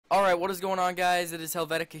Alright, what is going on, guys? It is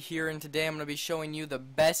Helvetica here, and today I'm going to be showing you the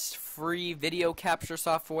best free video capture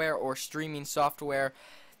software or streaming software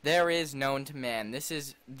there is known to man. This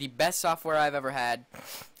is the best software I've ever had,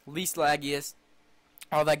 least laggiest,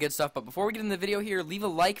 all that good stuff. But before we get into the video here, leave a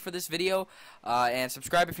like for this video and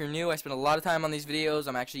subscribe if you're new. I spend a lot of time on these videos.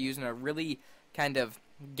 I'm actually using a really kind of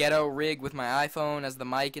ghetto rig with my iPhone as the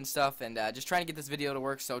mic and stuff, and just trying to get this video to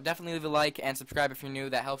work. So definitely leave a like and subscribe if you're new.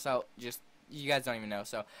 That helps out. Just you guys don't even know.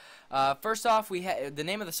 So first off, the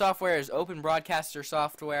name of the software is Open Broadcaster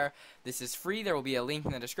Software. This is free. There will be a link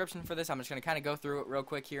in the description for this. I'm just going to kind of go through it real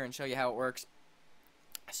quick here and show you how it works.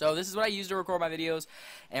 So this is what I use to record my videos,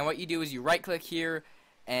 and what you do is you right click here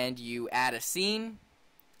and you add a scene.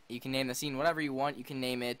 You can name the scene whatever you want. You can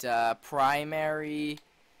name it primary,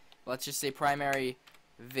 let's just say primary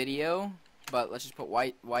video, but let's just put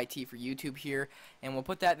YT for YouTube here, and we'll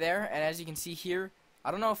put that there. And as you can see here, I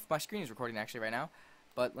don't know if my screen is recording actually right now,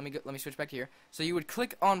 but let me switch back to here. So you would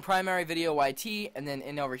click on primary video YT, and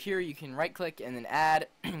then over here you can right click and then add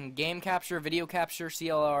game capture, video capture,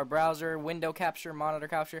 CLR browser, window capture, monitor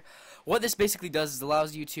capture. What this basically does is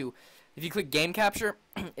allows you to, if you click game capture,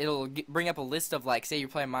 it'll bring up a list of, like, say you're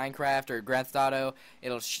playing Minecraft or Grand Theft Auto.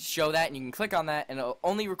 It'll show that, and you can click on that, and it'll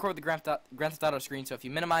only record the Grand Theft Auto screen. So if you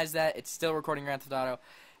minimize that, it's still recording Grand Theft Auto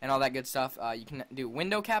and all that good stuff. You can do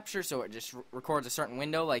window capture, so it just records a certain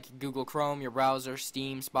window, like Google Chrome, your browser,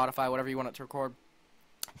 Steam, Spotify, whatever you want it to record.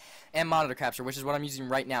 And monitor capture, which is what I'm using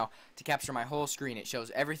right now to capture my whole screen. It shows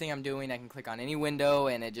everything I'm doing. I can click on any window,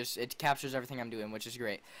 and it captures everything I'm doing, which is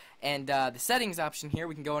great. And the settings option here,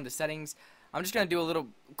 we can go into settings. I'm just going to do a little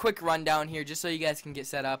quick rundown here just so you guys can get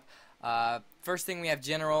set up. First thing, we have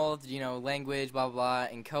general, language, blah, blah, blah,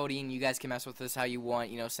 encoding. You guys can mess with this how you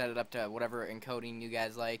want, set it up to whatever encoding you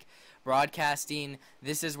guys like. Broadcasting,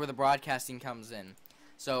 this is where the broadcasting comes in.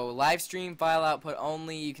 So live stream, file output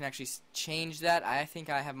only, you can actually change that. I think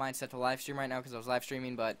I have mine set to live stream right now because I was live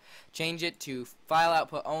streaming, but change it to file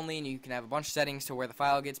output only, and you can have a bunch of settings to where the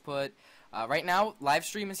file gets put. Right now, live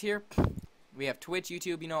stream is here. We have Twitch,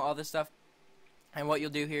 YouTube, all this stuff. And what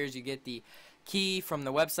you'll do here is you get the key from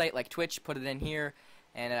the website, like Twitch, put it in here,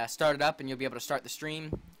 and start it up, and you'll be able to start the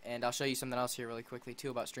stream. And I'll show you something else here really quickly,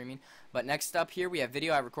 too, about streaming. But next up here, we have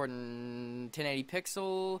video. I record in 1080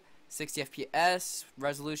 pixel, 60 FPS,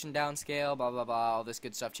 resolution downscale, blah, blah, blah, all this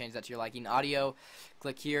good stuff. Change that to your liking. Audio,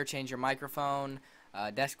 click here, change your microphone.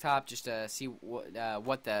 Desktop, just to see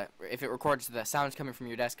if it records the sounds coming from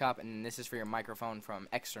your desktop, and this is for your microphone from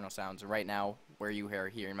external sounds, right now where you are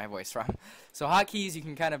hearing my voice from. So hotkeys, you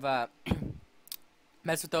can kind of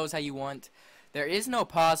mess with those how you want. There is no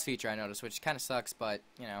pause feature, I noticed, which kind of sucks, but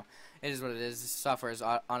it is what it is. This software is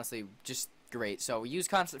honestly just great. So use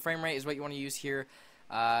constant frame rate is what you want to use here.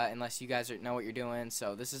 Unless you guys know what you're doing.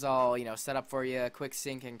 So this is all, set up for you. Quick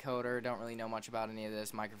sync encoder. Don't really know much about any of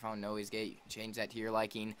this. Microphone noise gate. You can change that to your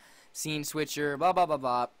liking. Scene switcher. Blah, blah, blah,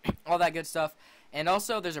 blah. All that good stuff. And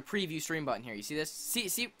also, there's a preview stream button here. You see this?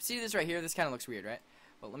 See this right here? This kind of looks weird, right?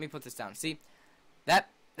 Well, let me put this down. See?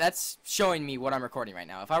 That's showing me what I'm recording right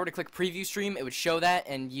now. If I were to click preview stream, it would show that,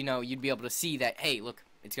 and, you'd be able to see that, hey, look,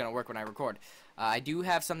 it's going to work when I record. I do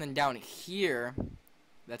have something down here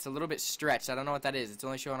that's a little bit stretched. I don't know what that is. It's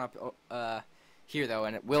only showing up here, though,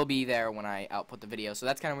 and it will be there when I output the video. So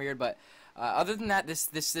that's kind of weird, but other than that,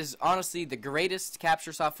 this is honestly the greatest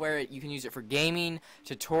capture software. You can use it for gaming,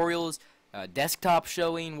 tutorials, desktop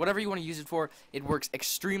showing, whatever you want to use it for. It works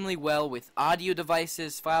extremely well with audio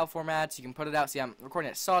devices, file formats. You can put it out. See, I'm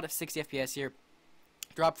recording at solid 60 FPS here.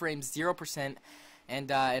 Drop frames 0%,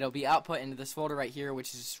 and it'll be output into this folder right here,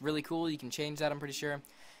 which is really cool. You can change that, I'm pretty sure.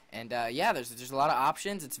 And yeah, there's a lot of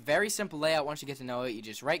options. It's very simple layout once you get to know it. You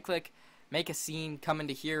just right click, make a scene, come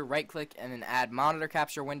into here, right click, and then add monitor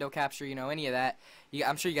capture, window capture, any of that.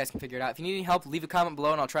 I'm sure you guys can figure it out. If you need any help, leave a comment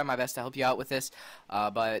below, and I'll try my best to help you out with this.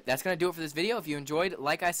 But that's going to do it for this video. If you enjoyed,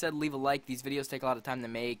 like I said, leave a like. These videos take a lot of time to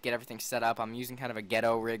make, get everything set up. I'm using kind of a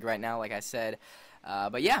ghetto rig right now, like I said.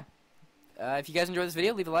 But yeah, if you guys enjoyed this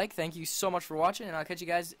video, leave a like. Thank you so much for watching, and I'll catch you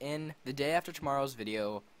guys in the day after tomorrow's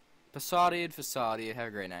video. Facade. Have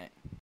a great night.